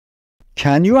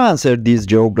Can you answer this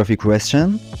geography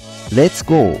question? Let's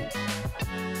go.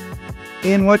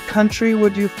 In what country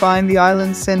would you find the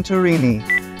island Santorini?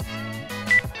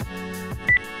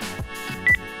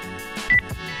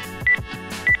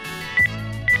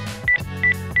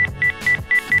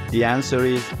 The answer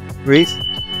is Greece.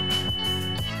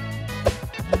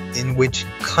 In which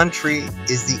country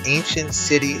is the ancient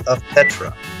city of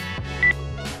Petra?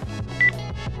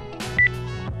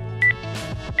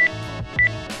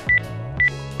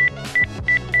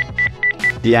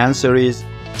 the answer is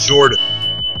Jordan.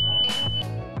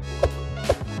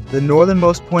 The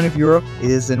northernmost point of Europe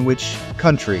is in which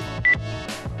country?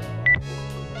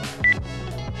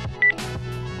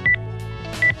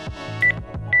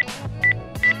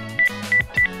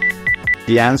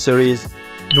 the answer is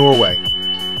Norway.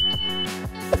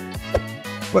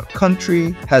 What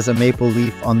country has a maple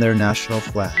leaf on their national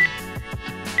flag?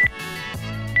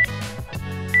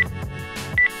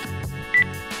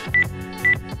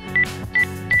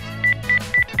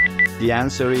 the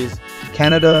answer is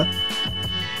Canada.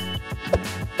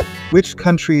 Which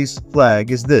country's flag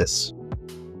is this?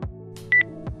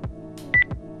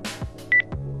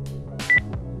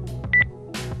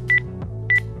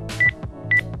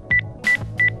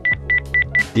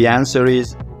 the answer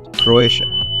is Croatia.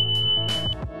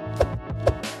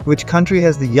 Which country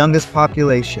has the youngest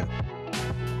population?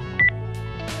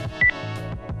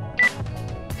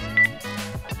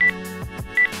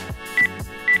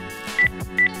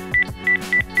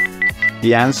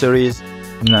 the answer is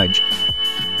Niger.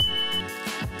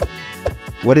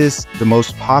 What is the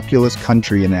most populous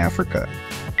country in Africa?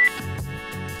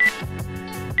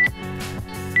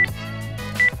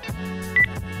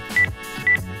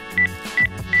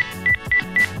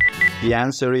 the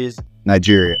answer is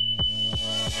Nigeria.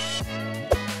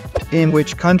 In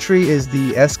which country is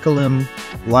the Escalum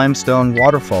limestone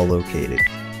waterfall located?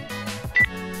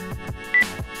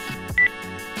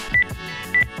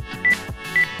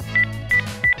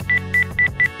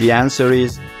 the answer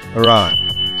is Iran.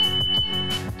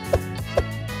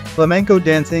 Flamenco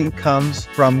dancing comes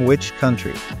from which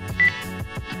country?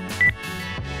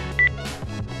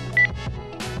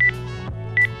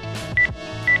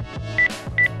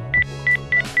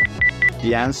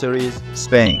 the answer is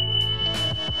Spain.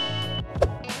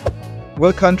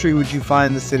 What country would you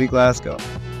find the city Glasgow?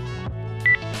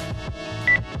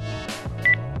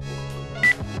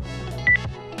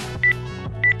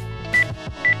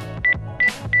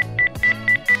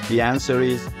 the answer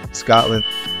is Scotland.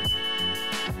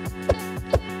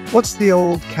 What's the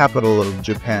old capital of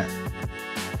Japan?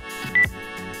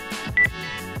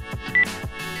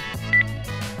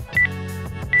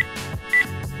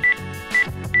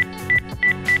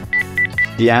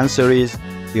 the answer is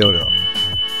Kyoto.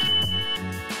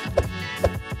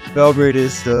 Belgrade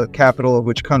is the capital of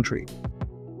which country?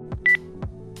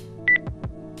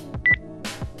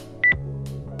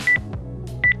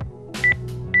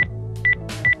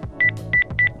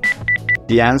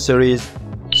 the answer is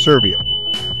Serbia.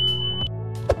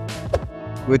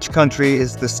 Which country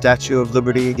is the Statue of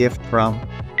Liberty a gift from?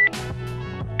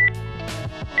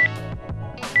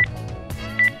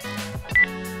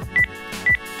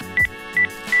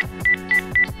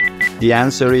 the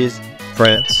answer is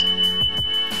France.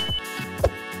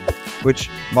 Which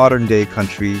modern-day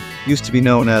country used to be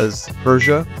known as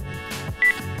Persia?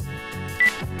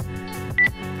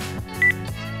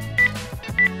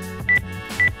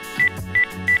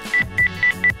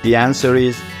 the answer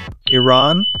is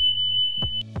Iran.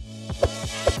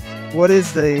 What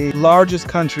is the largest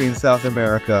country in South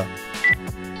America?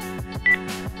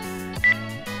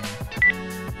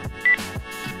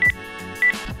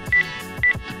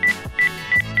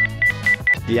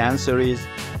 the answer is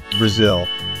Brazil.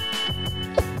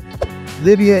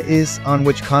 Libya is on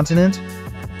which continent?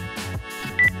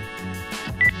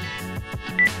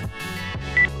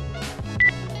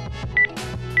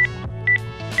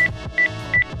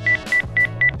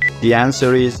 the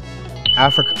answer is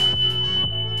Africa.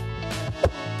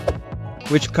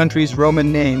 Which country's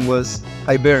Roman name was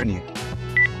Hibernia?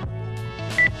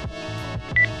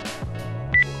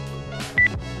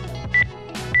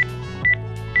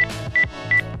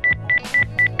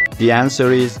 the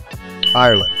answer is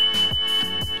Ireland.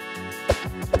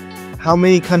 How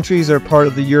many countries are part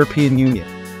of the European Union?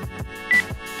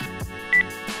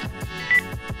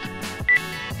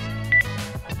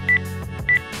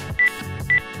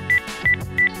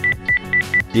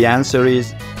 the answer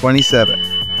is 27.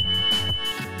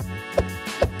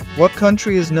 What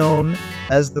country is known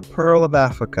as the Pearl of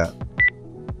Africa?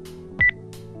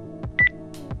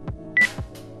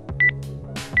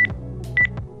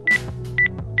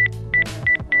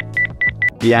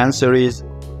 The answer is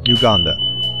Uganda.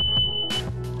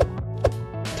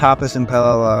 Tapas and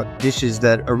paella, dishes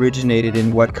that originated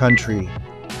in what country?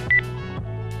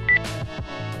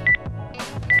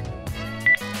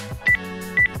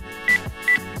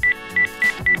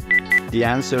 the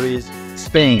answer is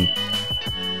Spain.